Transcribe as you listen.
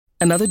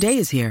Another day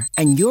is here,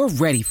 and you're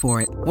ready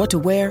for it. What to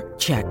wear?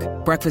 Check.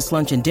 Breakfast,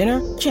 lunch, and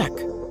dinner? Check.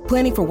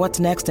 Planning for what's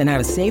next and how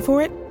to save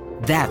for it?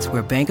 That's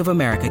where Bank of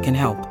America can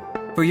help.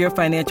 For your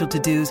financial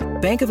to-dos,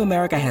 Bank of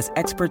America has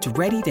experts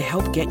ready to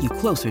help get you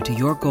closer to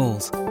your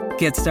goals.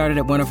 Get started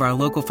at one of our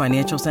local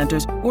financial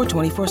centers or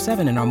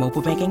 24/7 in our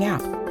mobile banking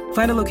app.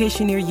 Find a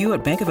location near you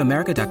at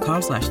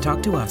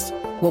bankofamerica.com/talktous.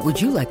 What would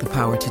you like the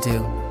power to do?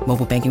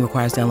 Mobile banking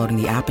requires downloading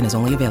the app and is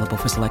only available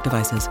for select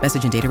devices.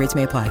 Message and data rates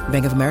may apply.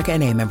 Bank of America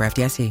N.A., member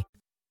FDIC.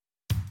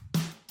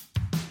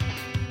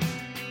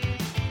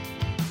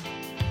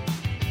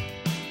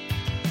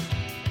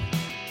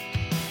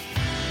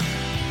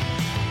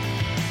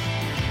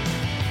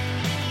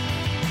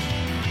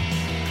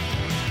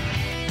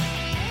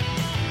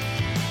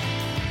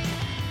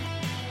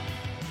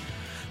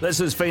 This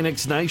is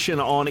Phoenix Nation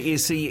on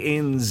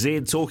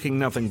SENZ, talking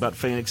nothing but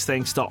Phoenix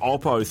thanks to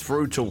Oppo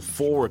through till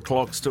 4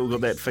 o'clock. Still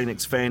got that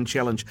Phoenix Fan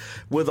Challenge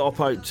with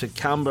Oppo to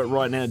come, but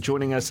right now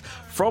joining us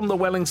from the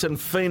Wellington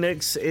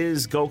Phoenix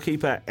is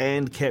goalkeeper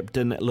and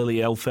captain Lily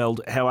Alfeld.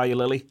 How are you,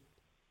 Lily?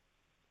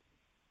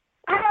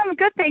 I'm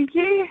good, thank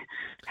you.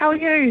 How are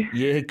you?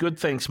 Yeah, good,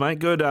 thanks, mate.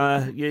 Good.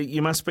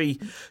 You must be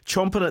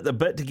chomping at the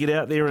bit to get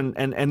out there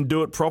and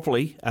do it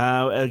properly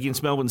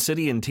against Melbourne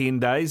City in 10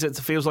 days. It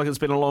feels like it's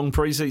been a long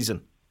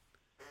pre-season.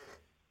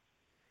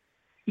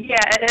 Yeah,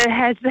 it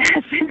has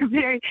been a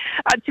very.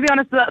 To be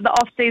honest, the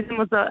off season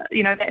was that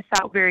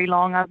felt very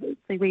long.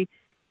 Obviously,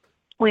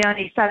 we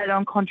only started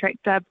on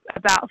contract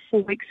about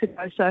 4 weeks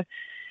ago, so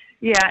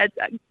yeah,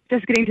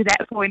 just getting to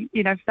that point,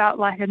 felt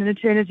like an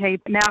eternity.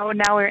 But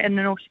now we're in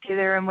and all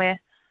together, and we're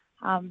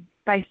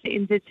based at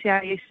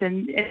NZCIS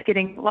and it's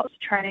getting lots of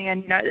training,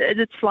 and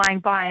it's flying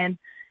by, and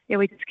yeah,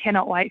 we just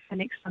cannot wait for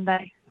next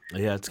Sunday.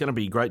 Yeah, it's going to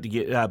be great to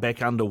get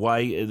back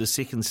underway the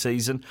second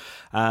season.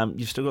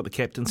 You've still got the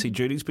captaincy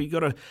duties, but you've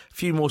got a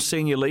few more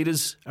senior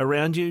leaders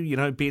around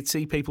you.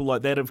 Betsy, people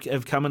like that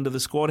have come into the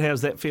squad.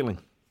 How's that feeling?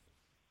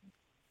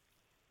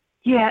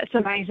 Yeah, it's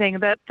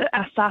amazing.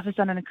 Our staff has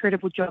done an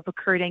incredible job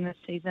recruiting this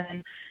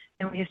season,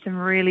 and we have some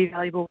really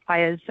valuable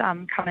players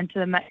come into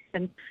the mix.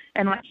 And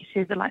like you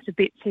said, the likes of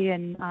Betsy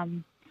and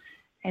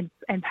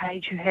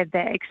Paige, who have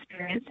that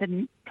experience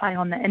in playing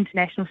on the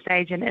international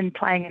stage and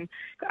playing in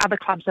other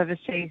clubs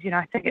overseas.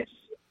 I think it's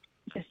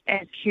just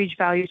adds huge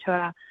value to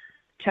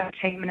our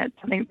team, and it's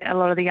something that a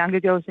lot of the younger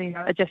girls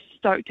are just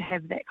stoked to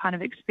have that kind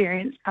of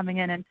experience coming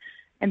in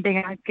and being,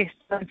 I guess,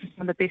 some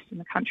of the best in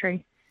the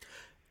country.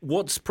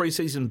 What's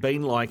pre-season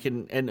been like,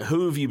 and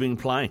who have you been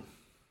playing?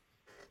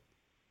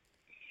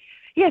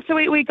 Yeah, so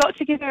we got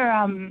together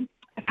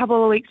a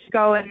couple of weeks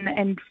ago,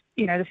 and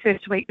the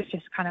first week was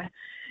just kind of,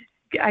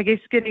 I guess,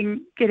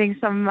 getting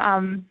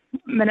some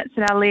minutes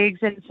in our legs,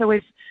 and so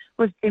we've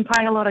been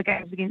playing a lot of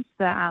games against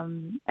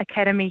the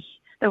academy,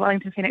 the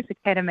Wellington Phoenix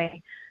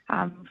Academy,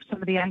 some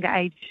of the younger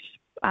age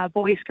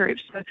boys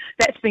groups. So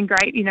that's been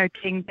great,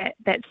 getting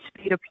that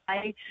speed of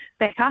play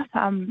back up.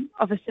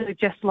 Obviously, we've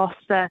just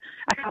lost a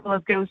couple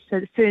of girls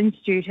to Ferns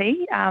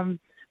duty,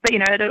 but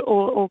it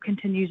all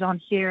continues on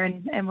here,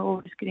 and we're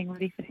all just getting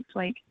ready for next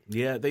week.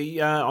 Yeah,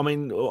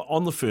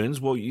 on the Ferns,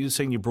 well, you've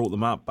seen you brought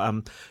them up.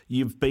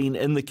 You've been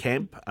in the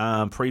camp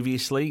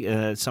previously.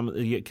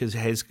 Because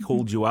has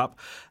called you up.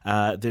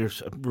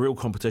 There's a real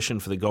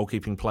competition for the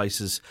goalkeeping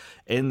places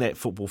in that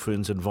Football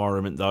Ferns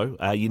environment, though.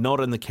 You're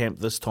not in the camp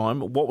this time.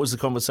 What was the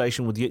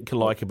conversation with Yitka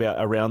like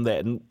around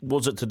that, and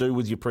was it to do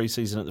with your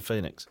pre-season at the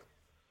Phoenix?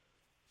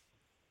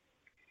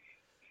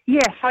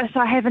 Yeah, so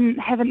I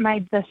haven't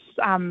made this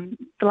the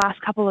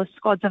last couple of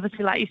squads.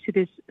 Obviously, like you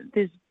said,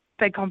 there's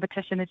big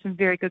competition. There's some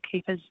very good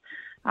keepers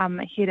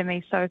ahead of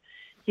me. So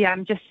yeah,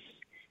 I'm just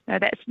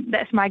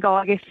that's my goal,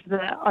 I guess,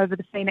 over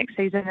the Phoenix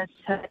season, is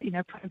to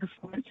put in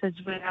performances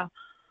where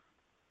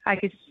I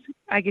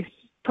guess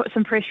put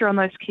some pressure on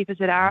those keepers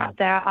that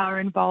are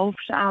involved.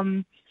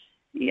 I've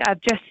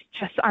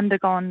just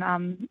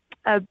undergone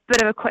a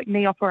bit of a quick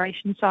knee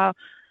operation, so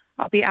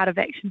I'll be out of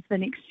action for the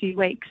next few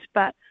weeks,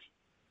 but.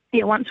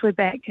 Yeah, once we're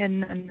back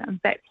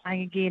and back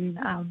playing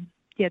again,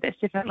 that's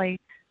definitely,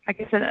 I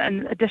guess,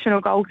 an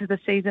additional goal to the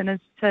season is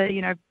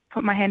to,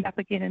 put my hand up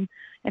again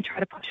and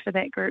try to push for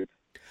that group.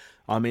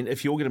 I mean,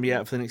 if you're going to be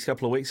out for the next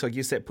couple of weeks, I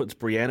guess that puts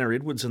Brianna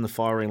Edwards in the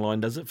firing line,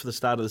 does it, for the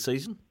start of the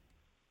season?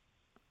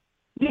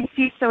 Yes.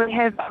 So we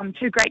have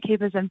two great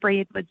keepers in Bri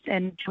Edwards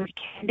and George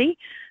Candy.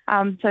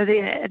 So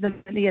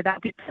they'll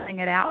be pulling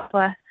it out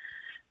for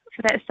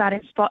that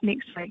starting spot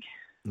next week.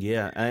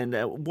 Yeah, and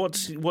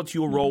what's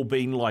your role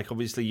been like?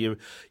 Obviously, you're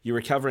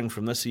recovering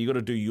from this, so you've got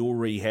to do your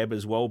rehab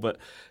as well. But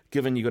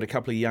given you've got a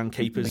couple of young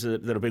keepers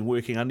that have been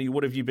working under you, how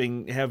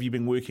have you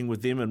been working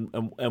with them,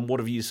 and what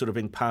have you sort of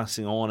been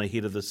passing on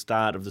ahead of the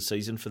start of the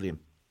season for them?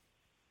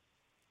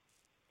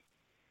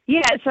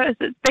 Yeah, so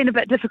it's been a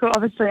bit difficult.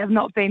 Obviously, I've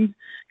not been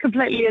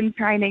completely in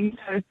training,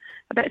 so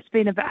that's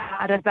been a bit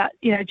harder. But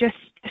just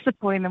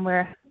supporting them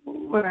where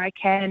I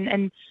can,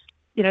 and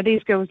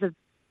these girls are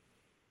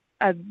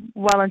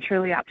well and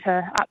truly up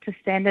to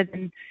standard,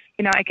 and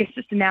I guess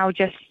it's now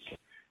just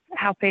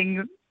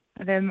helping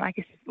them, I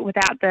guess,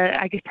 without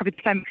probably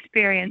the same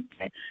experience,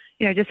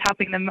 just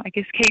helping them, I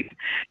guess, keep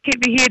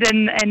their head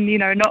and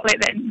not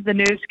let the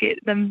nerves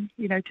get them,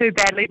 too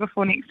badly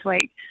before next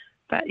week.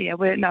 But yeah,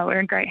 we're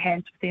in great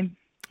hands with them.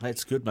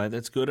 That's good, mate.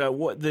 That's good.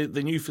 What the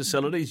new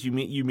facilities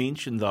you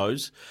mentioned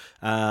those?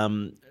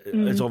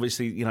 It's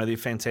obviously they're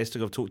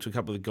fantastic. I've talked to a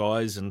couple of the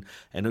guys and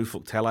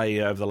Ufuk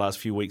Tale over the last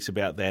few weeks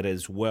about that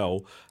as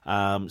well.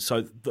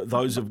 So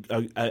those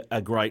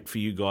are great for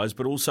you guys,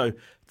 but also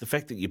the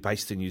fact that you're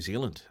based in New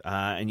Zealand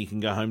and you can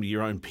go home to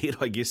your own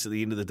pet, I guess at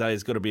the end of the day,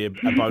 has got to be a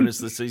bonus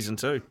this season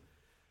too.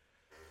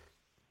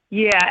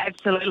 Yeah,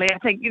 absolutely. I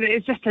think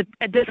it's just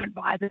a different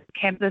vibe at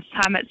camp this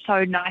time. It's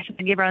so nice. I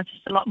think everyone's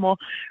just a lot more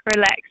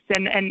relaxed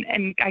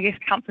and I guess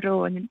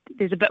comfortable, and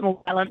there's a bit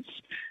more balance,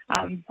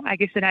 I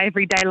guess, in our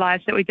everyday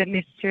lives that we didn't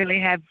necessarily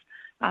have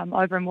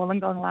over in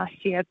Wollongong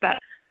last year. But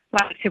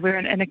like I said, we're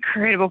in an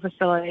incredible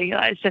facility.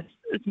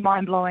 It's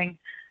mind-blowing,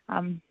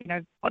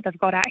 what they've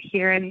got out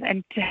here,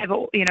 and to have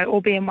it,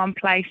 all be in one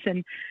place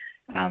and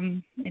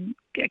kind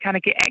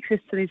of get access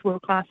to these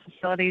world-class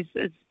facilities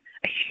is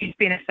a huge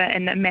benefit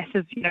and a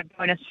massive,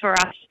 bonus for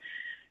us.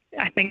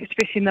 I think,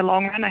 especially in the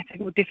long run, I think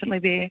it will definitely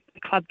be a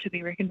club to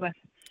be reckoned with.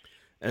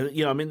 I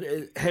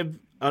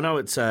know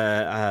it's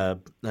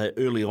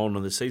early on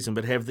in the season,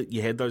 but have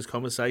you had those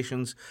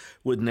conversations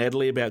with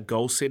Natalie about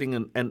goal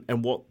setting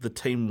and what the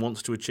team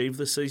wants to achieve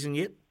this season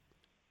yet?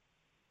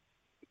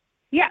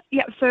 Yeah.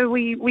 So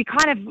we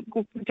kind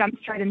of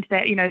jumped straight into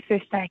that,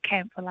 first day of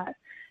camp, where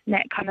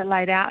Nat kind of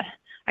laid out,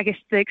 I guess,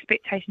 the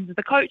expectations of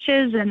the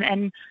coaches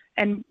and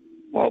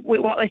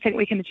what they think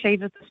we can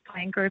achieve with this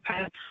playing group.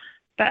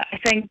 But I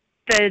think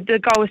the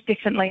goal is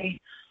definitely,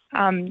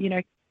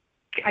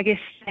 I guess,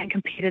 staying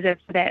competitive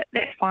for that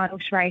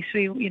finals race.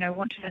 We,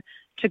 want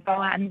to go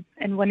out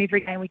and win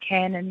every game we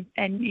can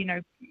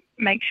and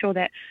make sure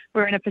that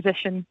we're in a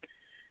position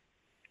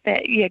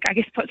that, I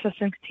guess, puts us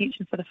in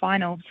contention for the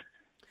finals.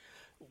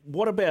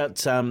 What about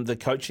the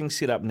coaching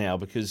setup now?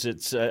 Because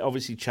it's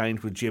obviously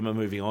changed with Gemma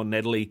moving on,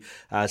 Natalie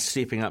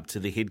stepping up to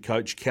the head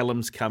coach,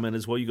 Callum's come in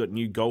as well. You've got a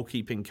new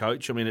goalkeeping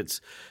coach. I mean,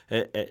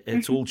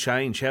 it's all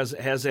changed.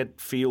 How's that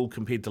feel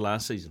compared to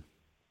last season?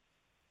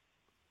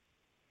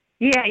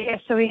 Yeah.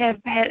 So we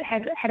have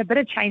had a bit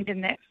of change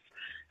in that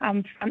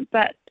front,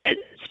 but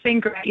it's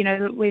been great.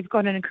 We've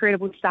got an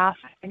incredible staff.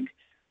 I think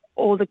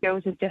all the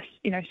girls are just,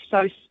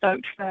 so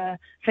stoked for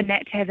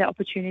Nat to have the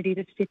opportunity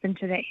to step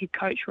into that head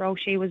coach role.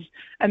 She was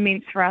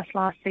immense for us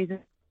last season,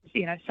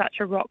 such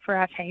a rock for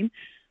our team.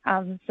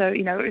 So,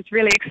 it's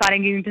really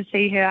exciting getting to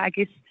see her, I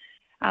guess,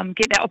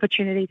 get that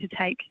opportunity to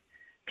take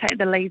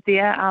the lead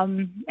there.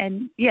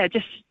 And yeah,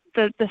 just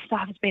the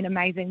staff has been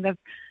amazing.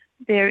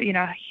 They're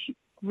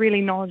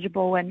really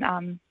knowledgeable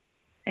and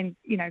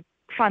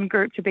fun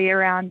group to be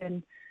around.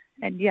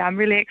 And yeah, I'm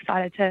really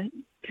excited to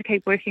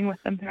keep working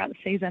with them throughout the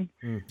season.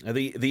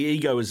 The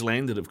ego has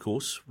landed, of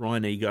course.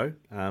 Ryan Ego,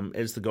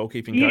 as the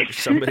goalkeeping coach,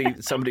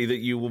 somebody that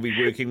you will be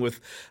working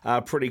with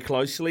pretty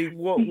closely.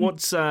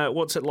 What's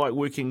it like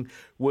working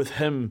with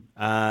him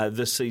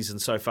this season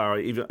so far,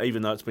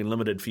 even though it's been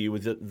limited for you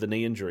with the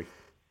knee injury?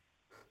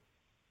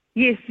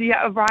 Yes,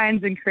 yeah,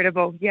 Ryan's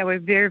incredible. Yeah, we're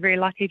very, very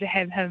lucky to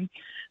have him.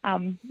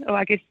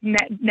 I guess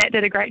Nat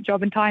did a great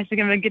job enticing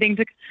him and getting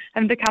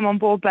him to come on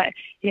board. But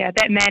yeah,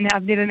 that man,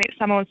 I've never met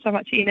someone with so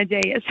much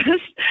energy. It's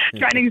just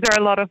trainings are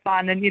a lot of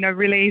fun and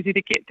really easy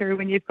to get through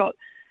when you've got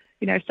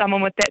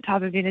someone with that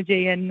type of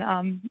energy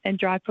and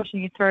drive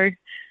pushing you through.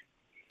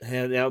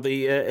 Now,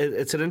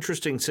 it's an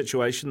interesting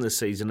situation this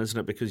season, isn't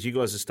it? Because you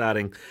guys are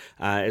starting,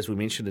 as we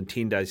mentioned, in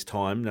 10 days'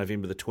 time,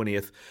 November the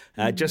 20th,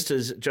 just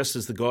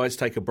as the guys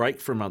take a break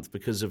for a month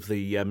because of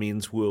the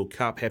Men's World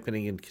Cup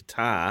happening in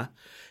Qatar.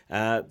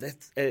 How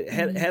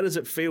does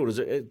it feel? Does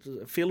it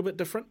feel a bit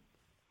different?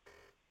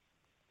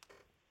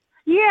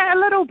 Yeah, a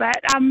little bit.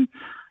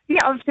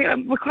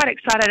 Obviously, we're quite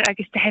excited, I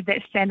guess, to have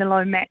that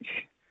standalone match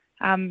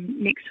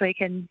next week.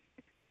 And,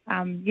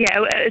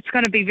 it's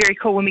going to be very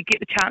cool when we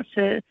get the chance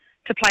to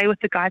play with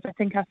the guys. I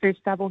think our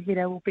first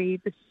doubleheader will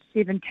be the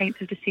 17th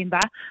of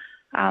December.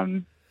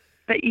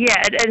 But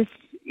yeah, it is.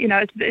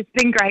 It's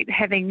been great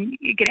getting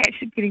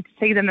to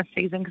see them this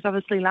season, because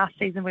obviously last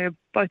season we were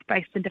both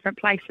based in different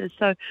places.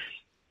 So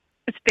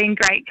it's been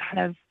great kind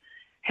of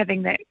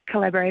having that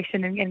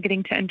collaboration and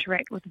getting to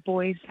interact with the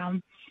boys.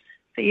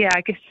 But yeah,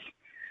 I guess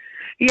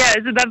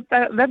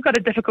they've got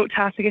a difficult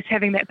task, I guess,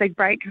 having that big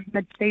break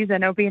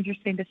mid-season. It'll be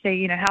interesting to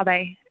see how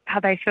they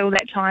fill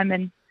that time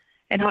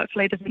and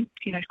hopefully it doesn't,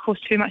 cause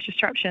too much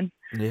disruption.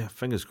 Yeah,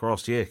 fingers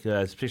crossed, yeah,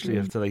 especially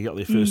after they got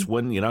their first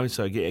win,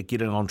 so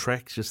getting on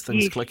track, just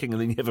things clicking,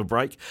 and then you have a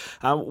break.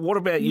 What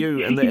about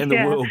you and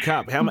the World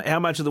Cup? How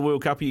much of the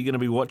World Cup are you going to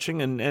be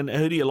watching, and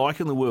who do you like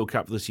in the World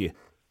Cup this year?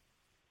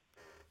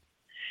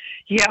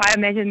 Yeah, I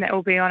imagine that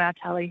will be on our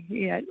telly,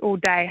 all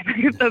day.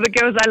 So the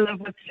girls I live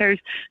with too,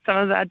 some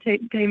of our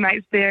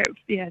teammates, they're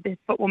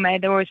football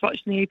mad. They're always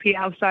watching the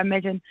EPL, so I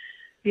imagine,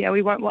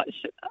 we won't watch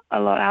a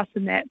lot else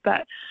than that,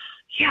 but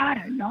yeah, I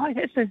don't know.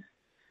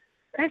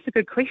 That's a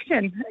good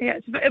question. Yeah,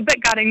 it's a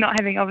bit gutting not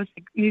having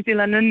obviously New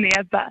Zealand in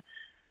there, but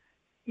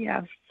yeah,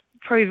 I've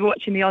probably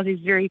watching the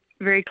Aussies very,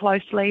 very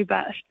closely.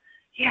 But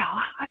Yeah,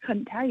 I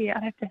couldn't tell you.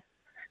 I'd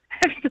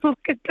have to look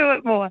into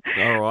it more.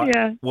 All right.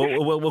 Yeah.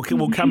 Well,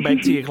 we'll come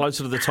back to you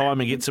closer to the time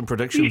and get some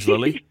predictions,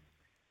 Lily.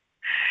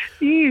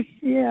 Yes,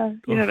 yeah.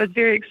 Yeah, it was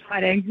very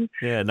exciting.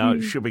 Yeah, no,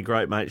 it should be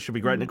great, mate. It should be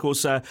great. And, of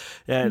course,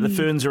 the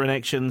Ferns are in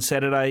action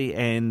Saturday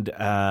and,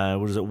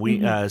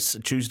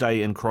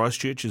 Tuesday in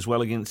Christchurch as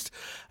well against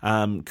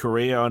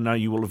Korea. I know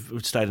you will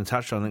have stayed in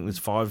touch. I think there's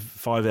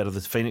five out of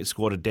the Phoenix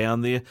squad are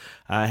down there.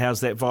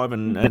 How's that vibe?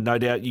 And no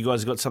doubt you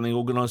guys have got something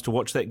organised to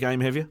watch that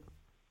game, have you?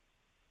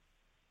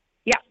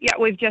 Yeah,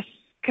 we've just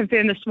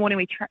confirmed this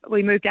morning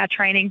we moved our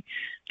training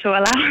to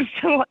allow us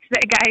to watch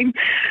that game.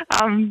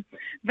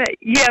 But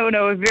yeah,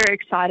 we're very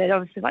excited.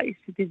 Obviously, like you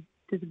said,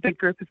 there's a big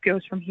group of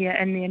girls from here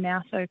in there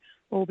now, so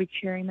we'll be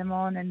cheering them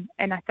on.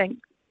 And I think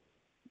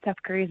South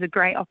Korea is a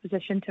great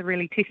opposition to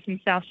really test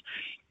themselves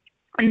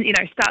and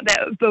start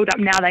that build up.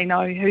 Now they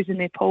know who's in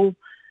their pool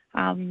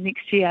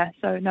next year.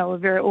 So no,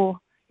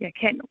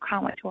 can't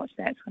wait to watch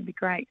that. It's going to be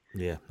great.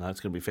 Yeah, no,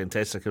 it's going to be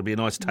fantastic. It'll be a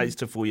nice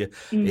taster for you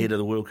ahead of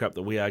the World Cup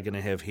that we are going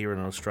to have here in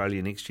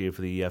Australia next year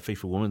for the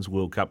FIFA Women's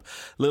World Cup.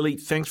 Lily,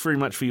 thanks very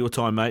much for your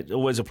time, mate.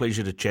 Always a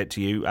pleasure to chat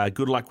to you.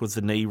 Good luck with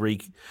the knee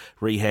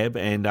rehab,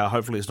 and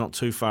hopefully it's not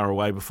too far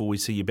away before we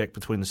see you back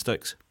between the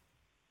sticks.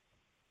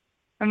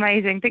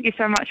 Amazing. Thank you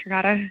so much,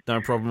 Ricardo. No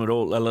problem at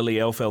all. Lily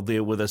Alfeld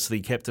there with us,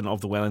 the captain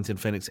of the Wellington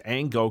Phoenix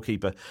and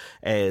goalkeeper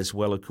as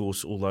well, of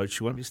course, although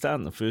she won't be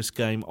starting the first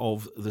game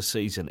of the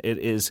season. It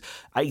is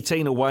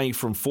 18 away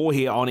from 4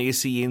 here on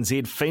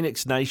SENZ.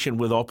 Phoenix Nation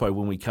with Oppo.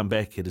 When we come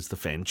back, it is the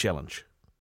Fan Challenge.